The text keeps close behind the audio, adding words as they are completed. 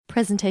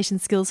Presentation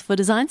Skills for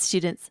Design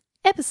Students,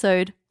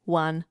 Episode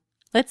 1.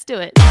 Let's do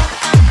it.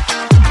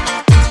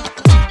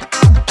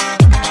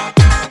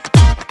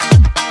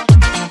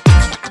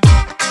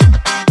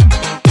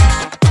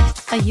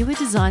 Are you a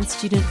design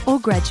student or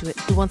graduate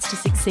who wants to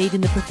succeed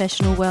in the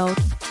professional world?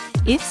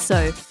 If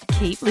so,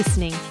 keep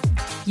listening.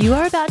 You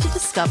are about to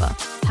discover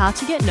how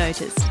to get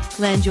noticed,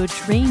 land your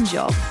dream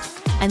job,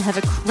 and have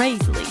a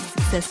crazily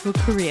successful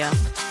career.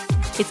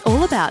 It's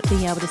all about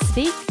being able to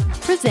speak,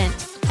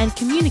 present, and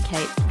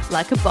communicate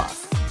like a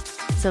boss.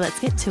 So let's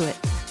get to it.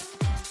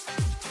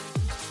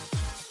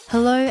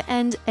 Hello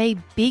and a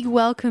big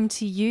welcome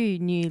to you,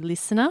 new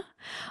listener.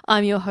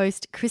 I'm your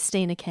host,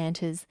 Christina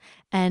Canters,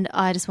 and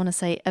I just want to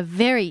say a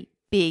very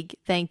big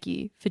thank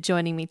you for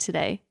joining me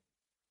today.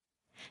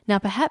 Now,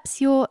 perhaps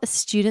you're a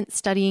student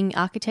studying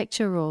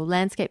architecture or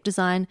landscape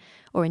design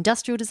or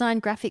industrial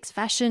design, graphics,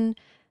 fashion.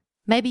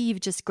 Maybe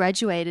you've just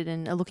graduated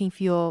and are looking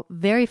for your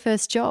very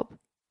first job.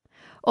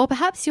 Or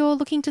perhaps you're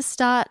looking to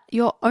start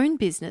your own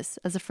business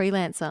as a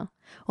freelancer.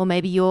 Or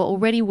maybe you're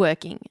already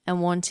working and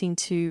wanting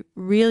to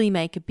really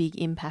make a big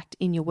impact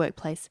in your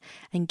workplace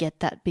and get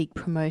that big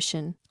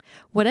promotion.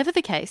 Whatever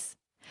the case,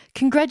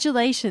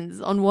 congratulations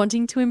on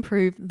wanting to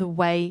improve the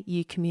way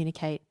you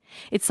communicate.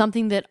 It's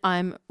something that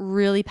I'm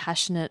really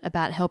passionate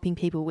about helping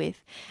people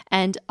with,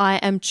 and I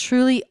am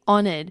truly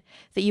honored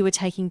that you are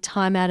taking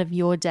time out of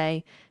your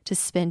day to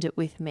spend it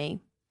with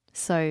me.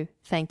 So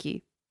thank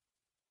you.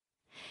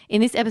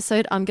 In this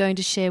episode, I'm going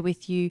to share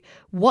with you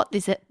what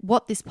this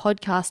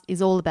podcast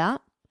is all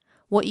about,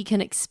 what you can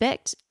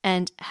expect,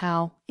 and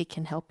how it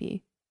can help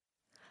you.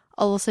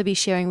 I'll also be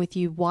sharing with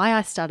you why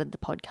I started the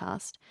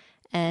podcast,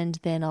 and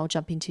then I'll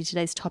jump into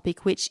today's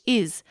topic, which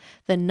is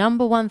the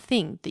number one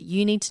thing that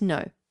you need to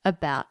know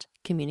about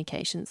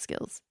communication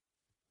skills.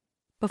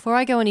 Before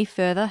I go any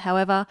further,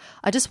 however,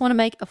 I just want to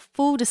make a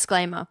full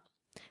disclaimer.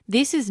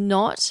 This is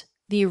not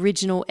the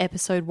original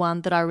episode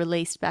 1 that I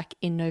released back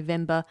in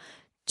November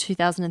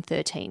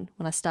 2013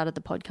 when I started the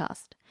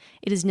podcast.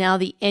 It is now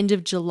the end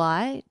of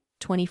July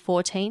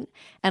 2014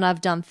 and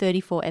I've done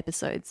 34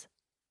 episodes.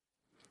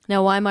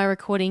 Now, why am I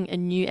recording a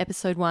new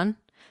episode 1?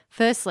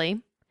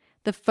 Firstly,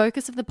 the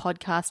focus of the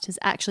podcast has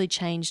actually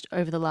changed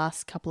over the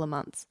last couple of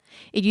months.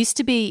 It used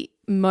to be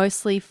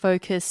mostly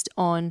focused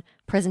on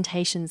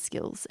presentation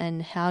skills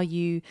and how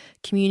you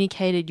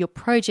communicated your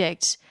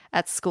project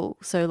at school.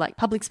 So like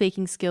public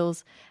speaking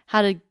skills,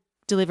 how to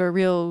deliver a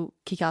real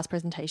kick-ass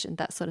presentation,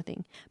 that sort of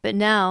thing. But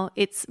now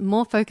it's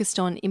more focused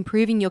on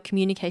improving your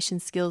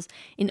communication skills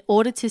in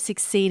order to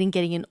succeed in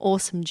getting an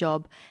awesome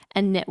job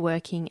and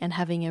networking and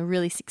having a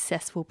really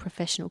successful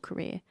professional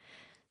career.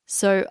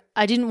 So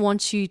I didn't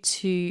want you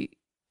to,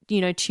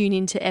 tune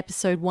into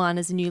episode 1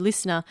 as a new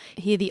listener,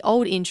 hear the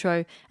old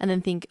intro and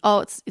then think, oh,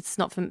 it's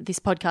not for this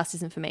podcast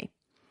isn't for me.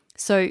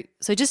 So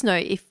just know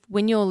if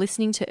when you're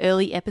listening to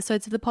early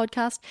episodes of the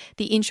podcast,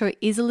 the intro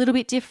is a little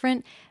bit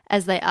different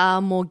as they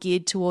are more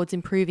geared towards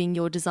improving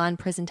your design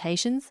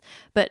presentations.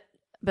 But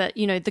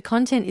the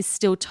content is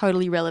still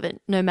totally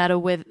relevant no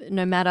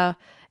matter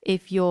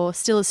if you're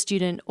still a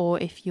student or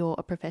if you're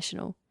a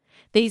professional.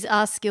 These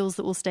are skills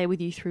that will stay with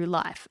you through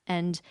life,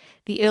 and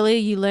the earlier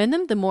you learn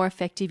them, the more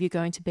effective you're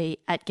going to be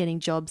at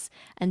getting jobs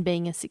and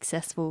being a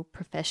successful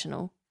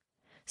professional.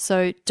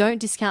 So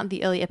don't discount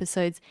the early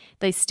episodes.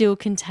 They still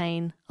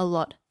contain a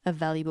lot of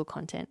valuable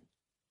content.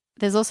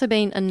 There's also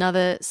been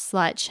another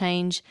slight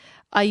change.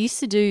 I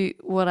used to do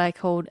what I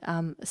called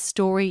a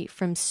story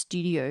from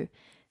studio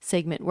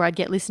segment where I'd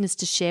get listeners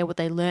to share what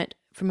they learnt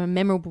from a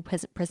memorable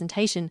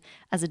presentation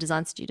as a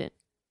design student.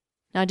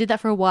 Now, I did that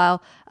for a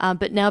while,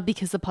 but now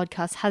because the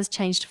podcast has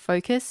changed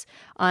focus,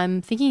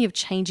 I'm thinking of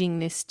changing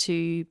this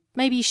to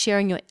maybe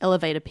sharing your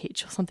elevator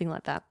pitch or something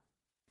like that.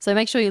 So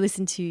make sure you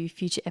listen to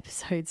future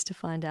episodes to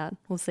find out.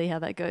 We'll see how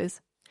that goes.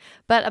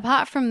 But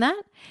apart from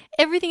that,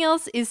 everything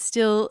else is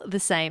still the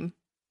same.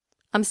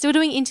 I'm still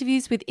doing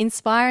interviews with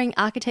inspiring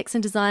architects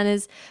and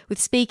designers, with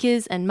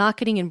speakers and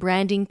marketing and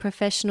branding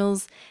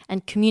professionals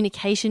and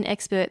communication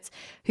experts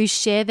who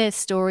share their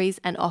stories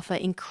and offer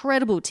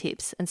incredible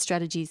tips and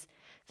strategies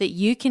that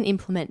you can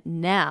implement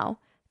now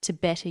to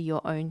better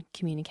your own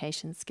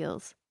communication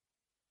skills.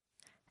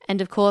 And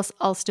of course,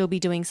 I'll still be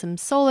doing some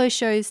solo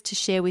shows to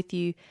share with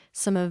you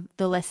some of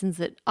the lessons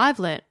that I've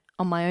learnt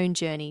on my own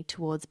journey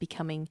towards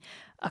becoming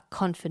a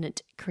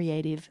confident,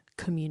 creative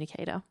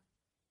communicator.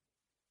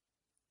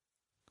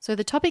 So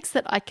the topics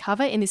that I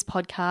cover in this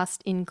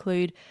podcast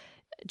include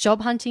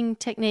job hunting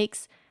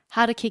techniques,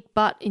 how to kick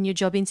butt in your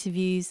job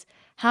interviews,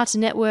 how to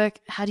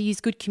network, how to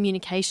use good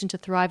communication to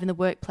thrive in the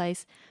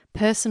workplace,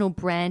 personal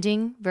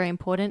branding, very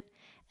important,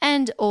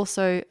 and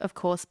also, of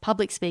course,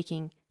 public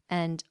speaking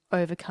and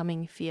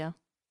overcoming fear.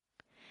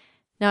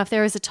 Now, if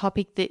there is a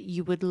topic that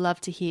you would love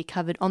to hear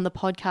covered on the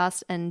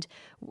podcast and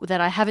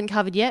that I haven't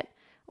covered yet,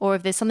 or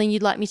if there's something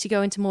you'd like me to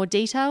go into more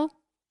detail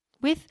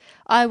with,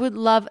 I would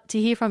love to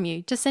hear from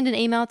you. Just send an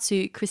email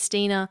to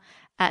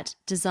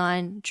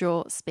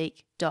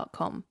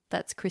christina@designdrawspeak.com.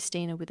 That's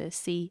Christina with a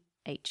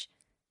CH.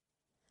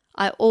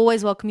 I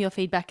always welcome your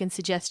feedback and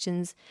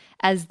suggestions,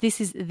 as this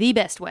is the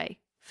best way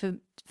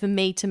for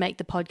me to make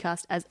the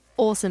podcast as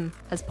awesome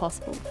as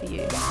possible for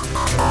you.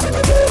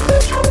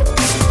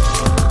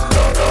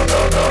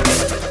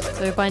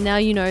 So by now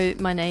you know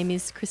my name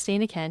is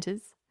Christina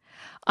Canters.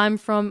 I'm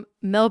from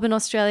Melbourne,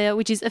 Australia,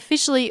 which is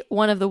officially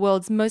one of the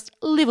world's most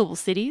livable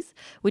cities,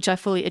 which I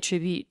fully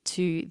attribute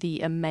to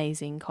the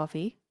amazing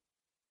coffee.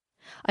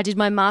 I did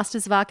my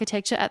Masters of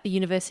Architecture at the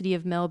University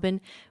of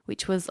Melbourne,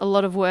 which was a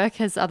lot of work,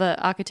 as other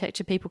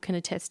architecture people can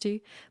attest to,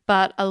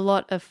 but a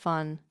lot of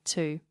fun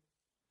too.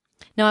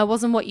 Now, I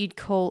wasn't what you'd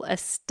call a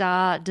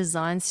star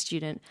design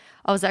student.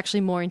 I was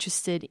actually more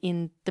interested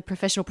in the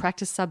professional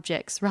practice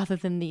subjects rather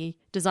than the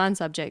design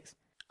subjects.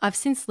 I've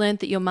since learned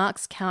that your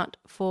marks count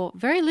for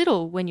very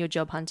little when you're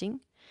job hunting.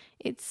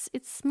 It's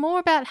more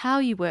about how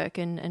you work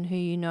and who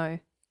you know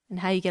and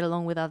how you get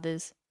along with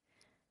others.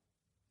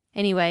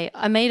 Anyway,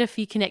 I made a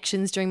few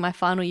connections during my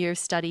final year of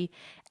study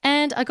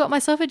and I got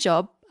myself a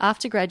job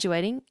after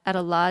graduating at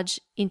a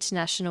large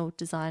international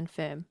design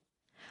firm.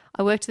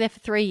 I worked there for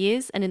 3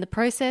 years and in the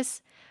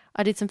process,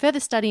 I did some further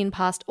study and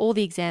passed all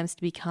the exams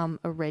to become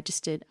a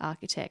registered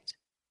architect.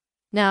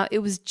 Now, it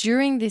was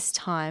during this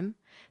time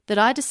that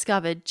I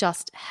discovered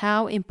just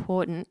how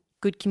important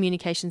good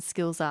communication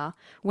skills are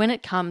when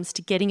it comes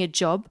to getting a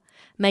job,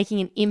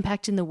 making an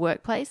impact in the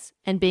workplace,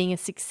 and being a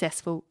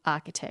successful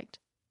architect.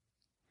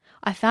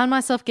 I found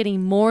myself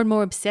getting more and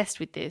more obsessed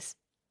with this.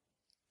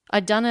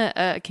 I'd done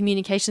a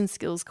communication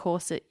skills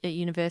course at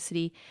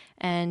university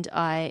and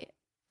I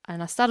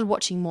started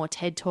watching more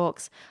TED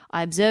Talks.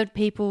 I observed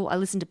people, I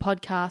listened to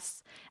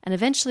podcasts, and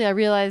eventually I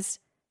realized,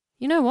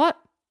 you know what?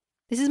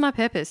 This is my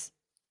purpose.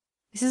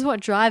 This is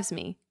what drives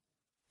me.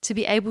 To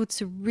be able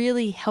to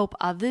really help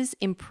others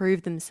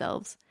improve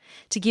themselves,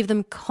 to give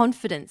them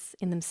confidence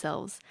in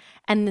themselves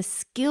and the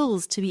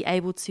skills to be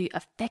able to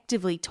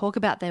effectively talk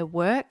about their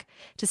work,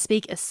 to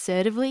speak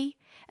assertively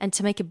and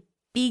to make a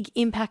big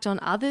impact on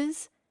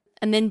others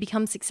and then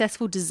become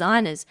successful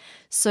designers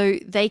so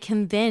they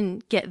can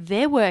then get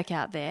their work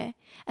out there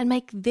and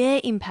make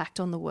their impact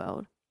on the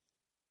world.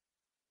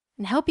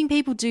 And helping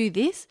people do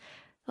this,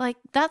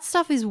 that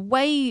stuff is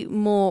way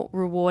more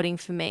rewarding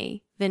for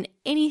me than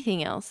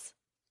anything else.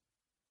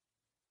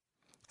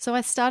 So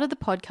I started the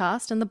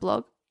podcast and the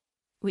blog,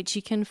 which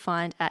you can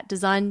find at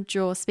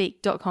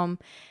designdrawspeak.com,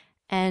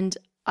 and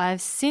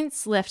I've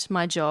since left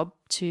my job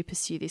to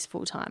pursue this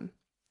full time.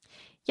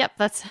 Yep,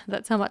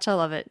 that's how much I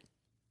love it.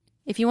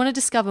 If you want to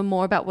discover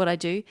more about what I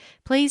do,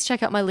 please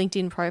check out my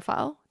LinkedIn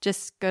profile.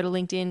 Just go to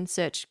LinkedIn,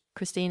 search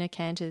Christina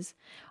Canters.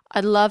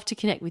 I'd love to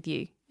connect with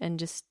you and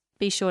just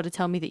be sure to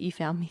tell me that you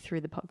found me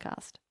through the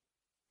podcast.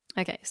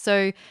 Okay,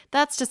 so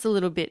that's just a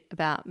little bit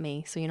about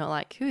me, so you're not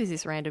like, who is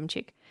this random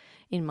chick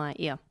in my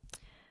ear?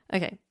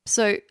 Okay,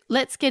 so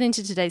let's get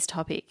into today's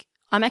topic.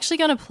 I'm actually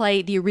going to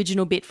play the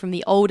original bit from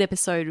the old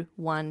episode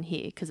 1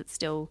 here because it's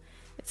still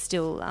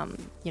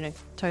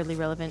totally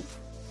relevant.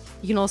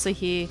 You can also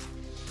hear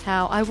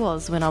how I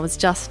was when I was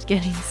just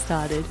getting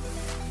started.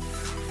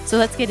 So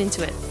let's get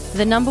into it.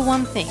 The number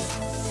one thing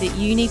that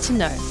you need to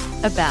know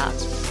about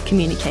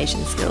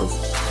communication skills.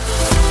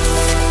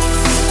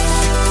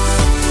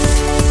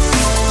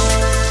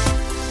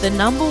 The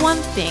number one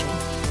thing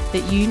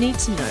that you need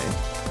to know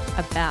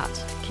about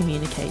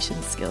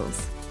communication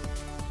skills.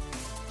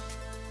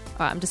 All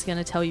right, I'm just going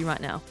to tell you right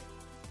now.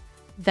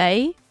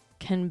 They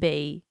can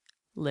be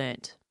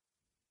learnt.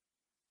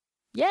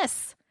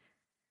 Yes,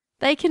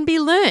 they can be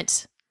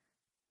learnt.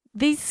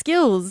 These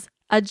skills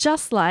are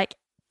just like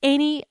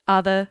any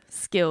other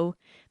skill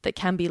that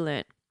can be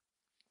learnt.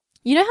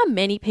 You know how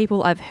many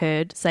people I've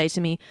heard say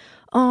to me,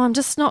 oh, I'm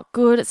just not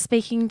good at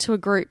speaking to a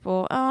group,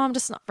 or oh, I'm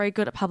just not very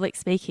good at public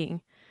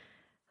speaking.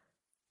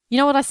 You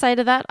know what I say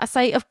to that? I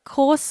say, of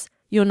course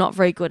you're not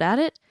very good at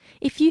it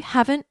if you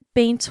haven't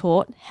been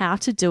taught how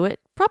to do it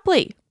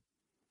properly.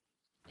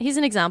 Here's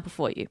an example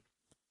for you.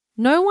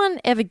 No one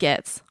ever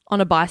gets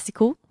on a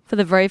bicycle for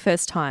the very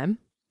first time,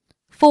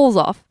 falls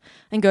off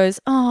and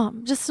goes, oh,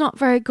 I'm just not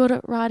very good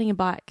at riding a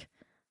bike.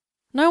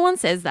 No one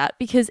says that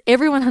because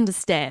everyone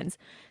understands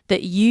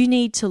that you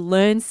need to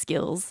learn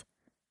skills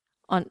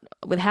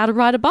with how to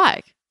ride a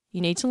bike.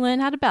 You need to learn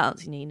how to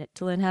balance. You need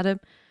to learn how to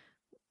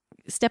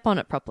step on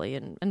it properly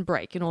and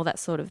brake and all that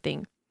sort of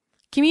thing.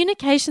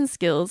 Communication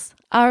skills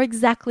are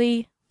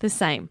exactly the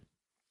same.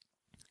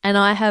 And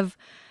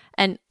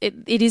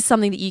it is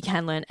something that you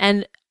can learn.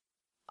 And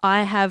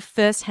I have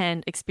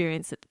firsthand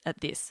experience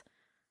at this.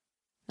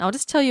 Now, I'll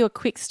just tell you a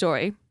quick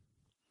story.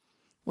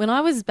 When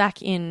I was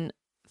back in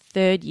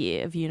third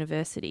year of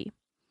university,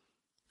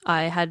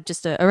 I had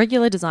just a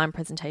regular design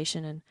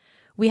presentation and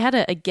we had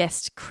a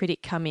guest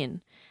critic come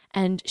in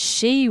and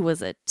she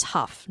was a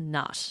tough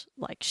nut.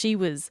 Like, she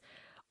was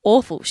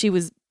awful. She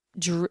was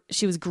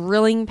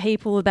grilling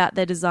people about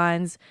their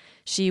designs.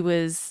 She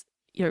was,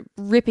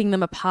 ripping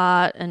them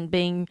apart and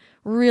being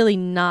really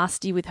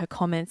nasty with her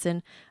comments.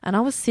 And I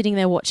was sitting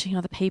there watching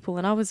other people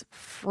and I was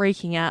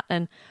freaking out.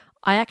 And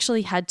I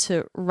actually had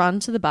to run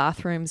to the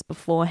bathrooms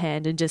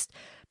beforehand and just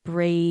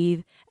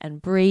breathe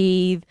and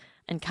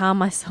calm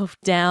myself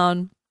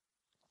down.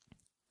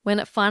 When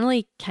it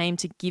finally came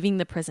to giving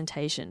the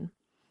presentation,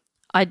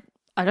 I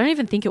don't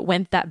even think it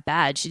went that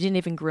bad. She didn't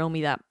even grill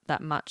me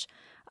that much.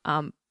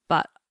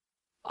 But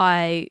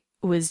I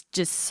was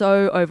just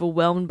so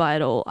overwhelmed by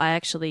it all. I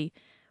actually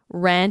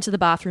ran to the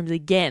bathrooms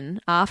again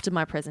after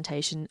my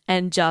presentation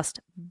and just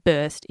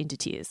burst into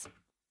tears.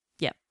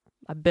 Yep,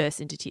 I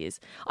burst into tears.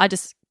 I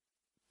just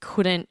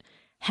couldn't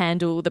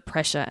handle the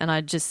pressure, and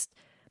I just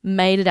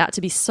made it out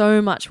to be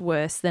so much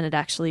worse than it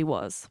actually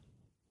was.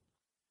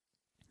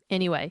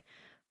 Anyway,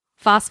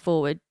 fast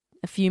forward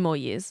a few more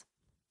years.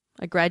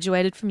 I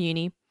graduated from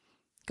uni,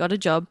 got a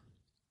job,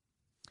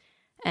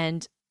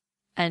 and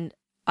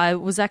I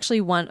was actually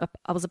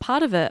I was a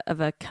part of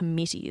a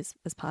committee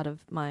as part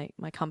of my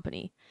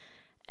company.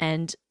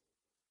 And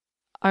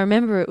I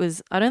remember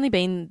I'd only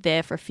been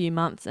there for a few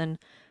months, and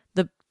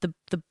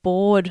the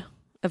board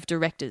of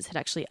directors had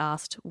actually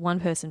asked one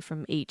person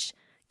from each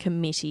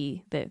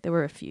committee, there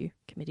were a few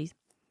committees,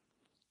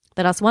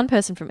 that asked one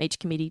person from each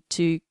committee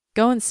to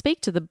go and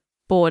speak to the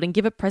board and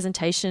give a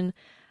presentation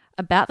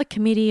about the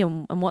committee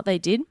and what they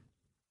did.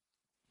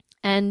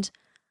 And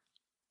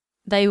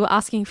they were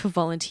asking for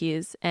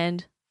volunteers,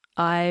 and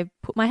I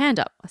put my hand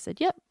up. I said,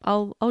 yep,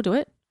 I'll do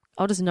it.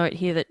 I'll just note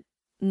here that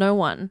no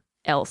one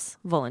else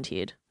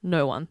volunteered.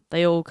 No one.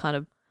 They all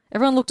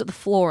everyone looked at the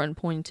floor and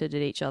pointed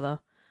at each other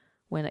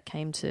when it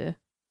came to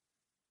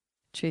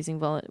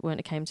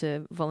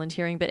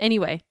volunteering. But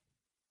anyway,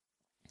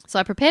 so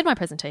I prepared my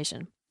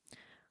presentation.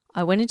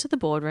 I went into the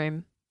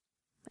boardroom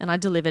and I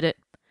delivered it.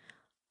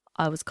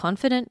 I was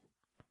confident.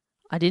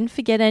 I didn't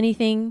forget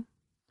anything.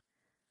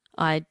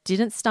 I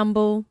didn't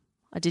stumble.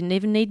 I didn't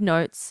even need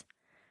notes.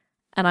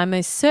 And I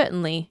most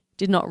certainly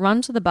did not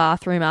run to the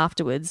bathroom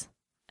afterwards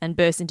and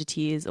burst into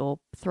tears or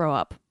throw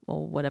up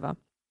or whatever.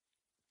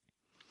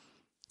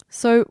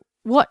 So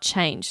what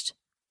changed?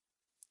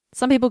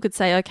 Some people could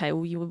say, okay,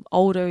 well, you're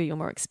older, you're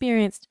more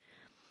experienced.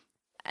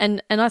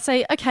 And I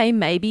say, okay,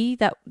 maybe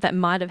that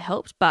might have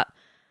helped, but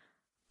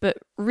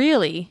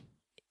really,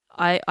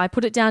 I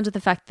put it down to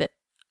the fact that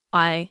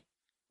I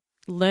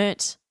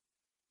learnt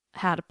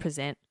how to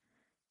present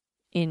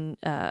in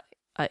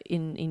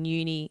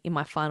uni in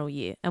my final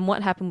year. And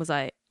what happened was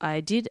I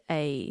did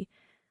a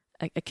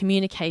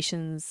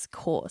communications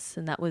course,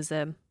 and that was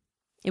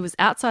it was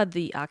outside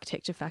the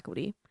architecture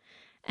faculty,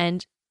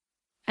 and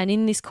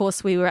in this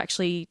course we were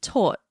actually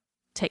taught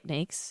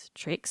techniques,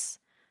 tricks,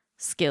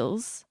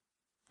 skills,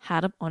 how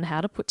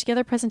to put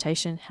together a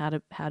presentation, how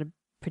to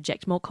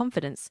project more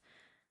confidence,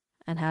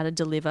 and how to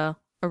deliver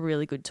a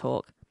really good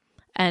talk.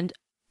 And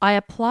I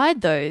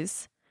applied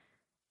those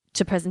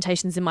to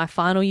presentations in my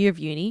final year of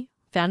uni,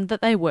 found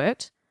that they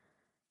worked,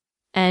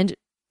 and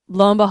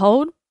lo and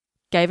behold,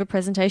 gave a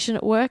presentation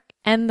at work,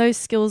 and those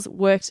skills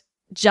worked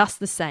just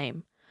the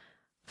same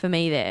for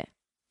me there.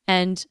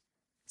 And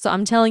so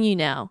I'm telling you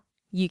now,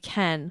 you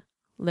can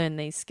learn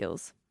these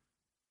skills.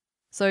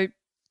 So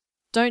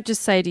don't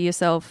just say to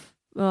yourself,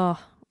 oh,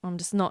 I'm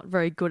just not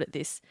very good at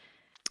this.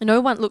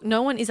 No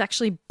one is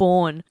actually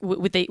born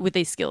with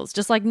these skills.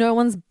 Just like no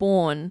one's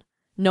born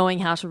knowing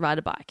how to ride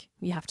a bike.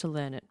 You have to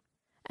learn it.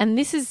 And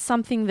this is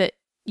something that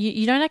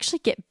you don't actually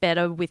get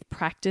better with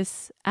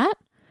practice at.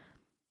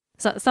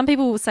 So some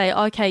people will say,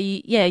 okay,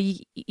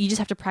 you just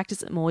have to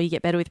practice it more, you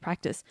get better with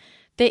practice.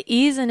 There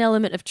is an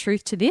element of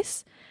truth to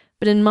this,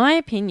 but in my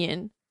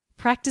opinion,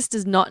 practice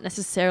does not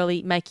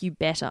necessarily make you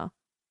better.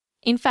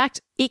 In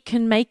fact, it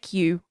can make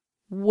you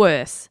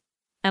worse.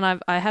 And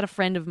I had a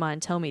friend of mine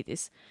tell me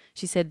this.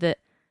 She said that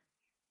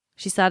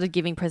she started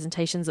giving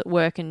presentations at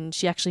work, and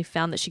she actually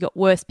found that she got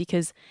worse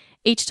because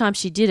each time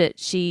she did it,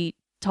 she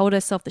told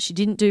herself that she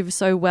didn't do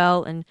so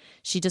well, and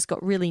she just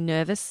got really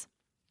nervous.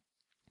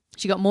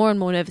 She got more and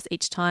more nervous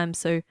each time.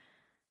 So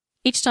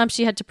each time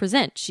she had to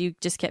present, she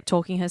just kept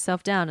talking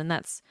herself down,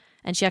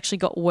 and she actually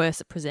got worse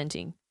at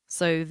presenting.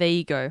 So there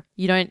you go.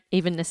 You don't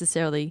even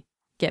necessarily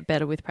get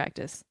better with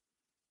practice.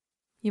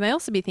 You may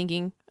also be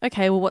thinking,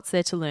 okay, well, what's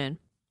there to learn?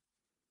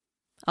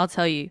 I'll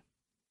tell you,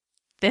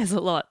 there's a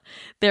lot.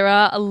 There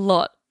are a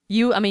lot.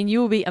 You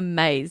will be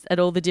amazed at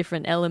all the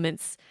different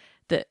elements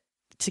that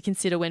to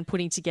consider when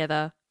putting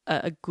together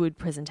a good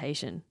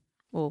presentation,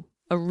 or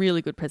a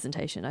really good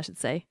presentation, I should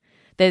say.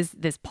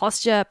 There's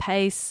posture,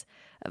 pace,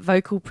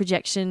 vocal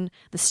projection,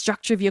 the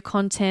structure of your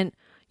content,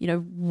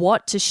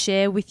 what to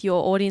share with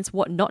your audience,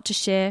 what not to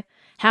share,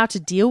 how to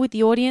deal with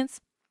the audience.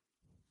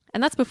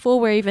 And that's before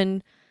we're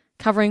even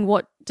covering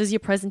what does your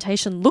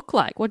presentation look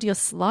like? What do your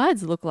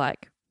slides look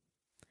like?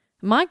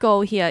 My goal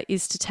here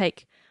is to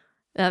take,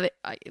 I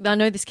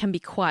know this can be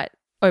quite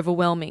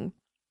overwhelming.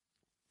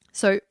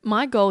 So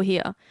my goal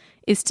here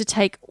is to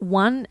take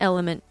one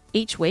element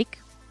each week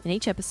in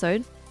each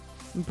episode,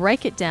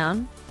 break it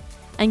down,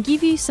 and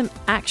give you some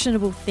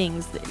actionable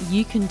things that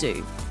you can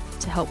do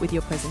to help with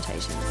your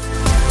presentations.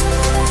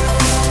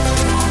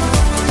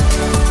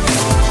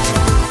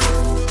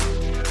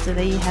 So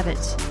there you have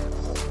it.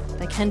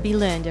 They can be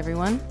learned,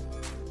 everyone.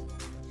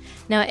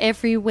 Now,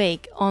 every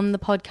week on the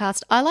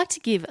podcast, I like to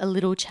give a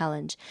little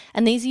challenge.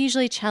 And these are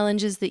usually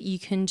challenges that you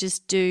can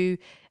just do.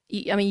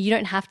 You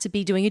don't have to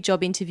be doing a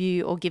job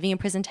interview or giving a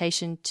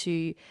presentation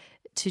to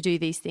to do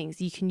these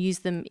things. You can use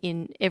them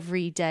in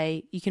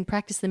everyday, you can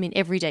practice them in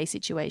everyday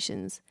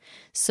situations.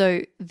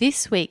 So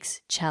this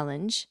week's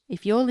challenge,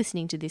 if you're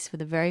listening to this for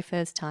the very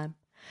first time,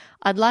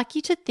 I'd like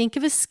you to think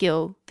of a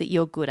skill that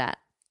you're good at.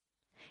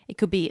 It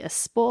could be a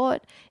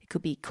sport, it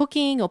could be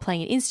cooking or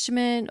playing an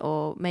instrument,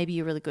 or maybe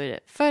you're really good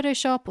at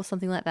Photoshop or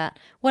something like that.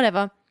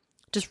 Whatever,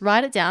 just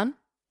write it down.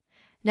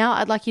 Now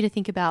I'd like you to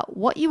think about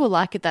what you were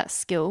like at that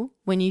skill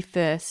when you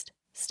first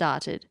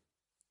started.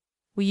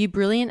 Were you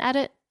brilliant at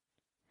it?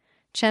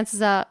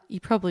 Chances are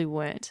you probably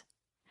weren't.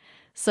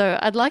 So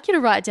I'd like you to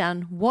write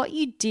down what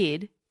you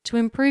did to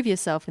improve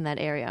yourself in that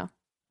area.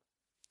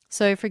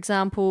 So for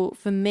example,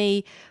 for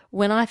me,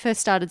 when I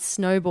first started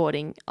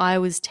snowboarding, I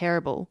was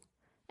terrible.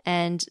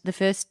 And the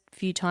first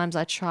few times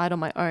I tried on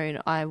my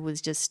own, I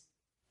was just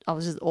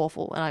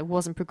awful and I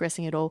wasn't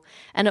progressing at all.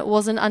 And it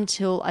wasn't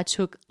until I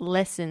took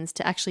lessons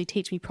to actually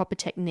teach me proper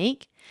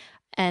technique.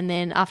 And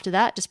then after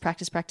that, just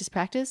practice.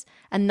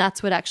 And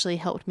that's what actually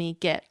helped me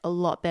get a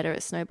lot better at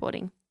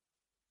snowboarding.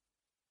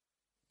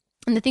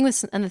 And the thing with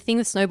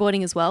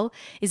snowboarding as well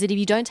is that if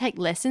you don't take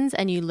lessons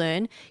and you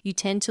learn, you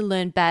tend to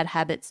learn bad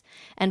habits.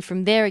 And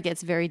from there, it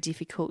gets very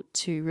difficult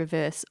to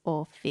reverse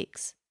or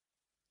fix.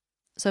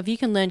 So if you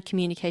can learn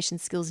communication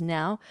skills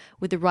now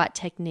with the right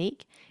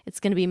technique, it's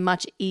going to be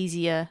much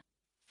easier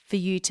for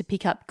you to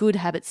pick up good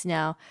habits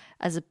now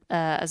as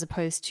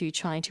opposed to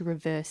trying to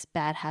reverse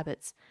bad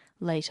habits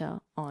later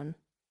on.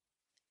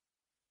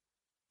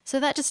 So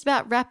that just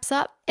about wraps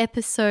up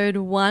episode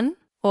 1,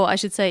 or I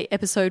should say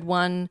episode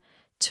 1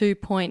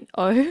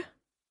 2.0.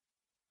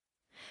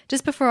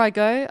 Just before I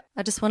go,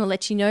 I just want to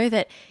let you know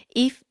that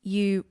if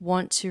you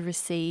want to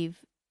receive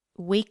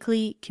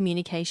weekly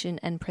communication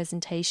and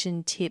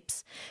presentation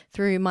tips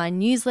through my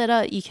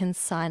newsletter, you can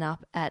sign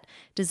up at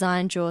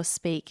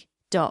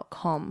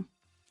designdrawspeak.com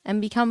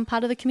and become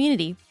part of the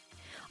community.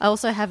 I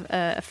also have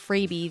a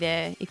freebie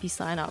there if you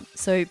sign up,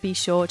 so be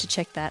sure to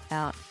check that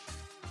out.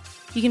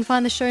 You can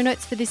find the show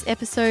notes for this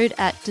episode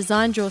at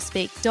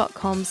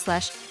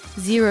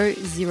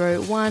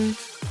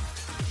designdrawspeak.com/001.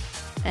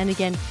 And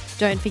again,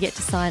 don't forget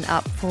to sign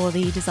up for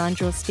the Design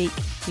Draw Speak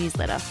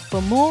newsletter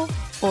for more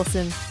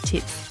awesome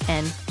tips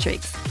and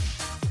tricks.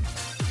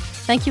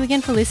 Thank you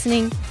again for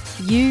listening.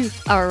 You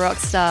are a rock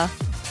star.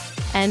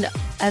 And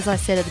as I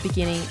said at the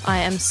beginning, I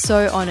am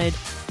so honored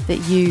that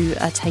you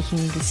are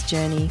taking this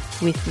journey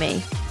with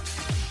me.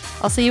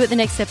 I'll see you at the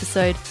next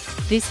episode.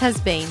 This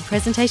has been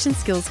Presentation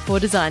Skills for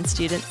Design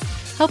Students,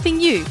 helping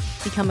you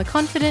become a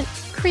confident,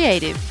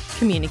 creative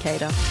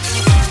communicator.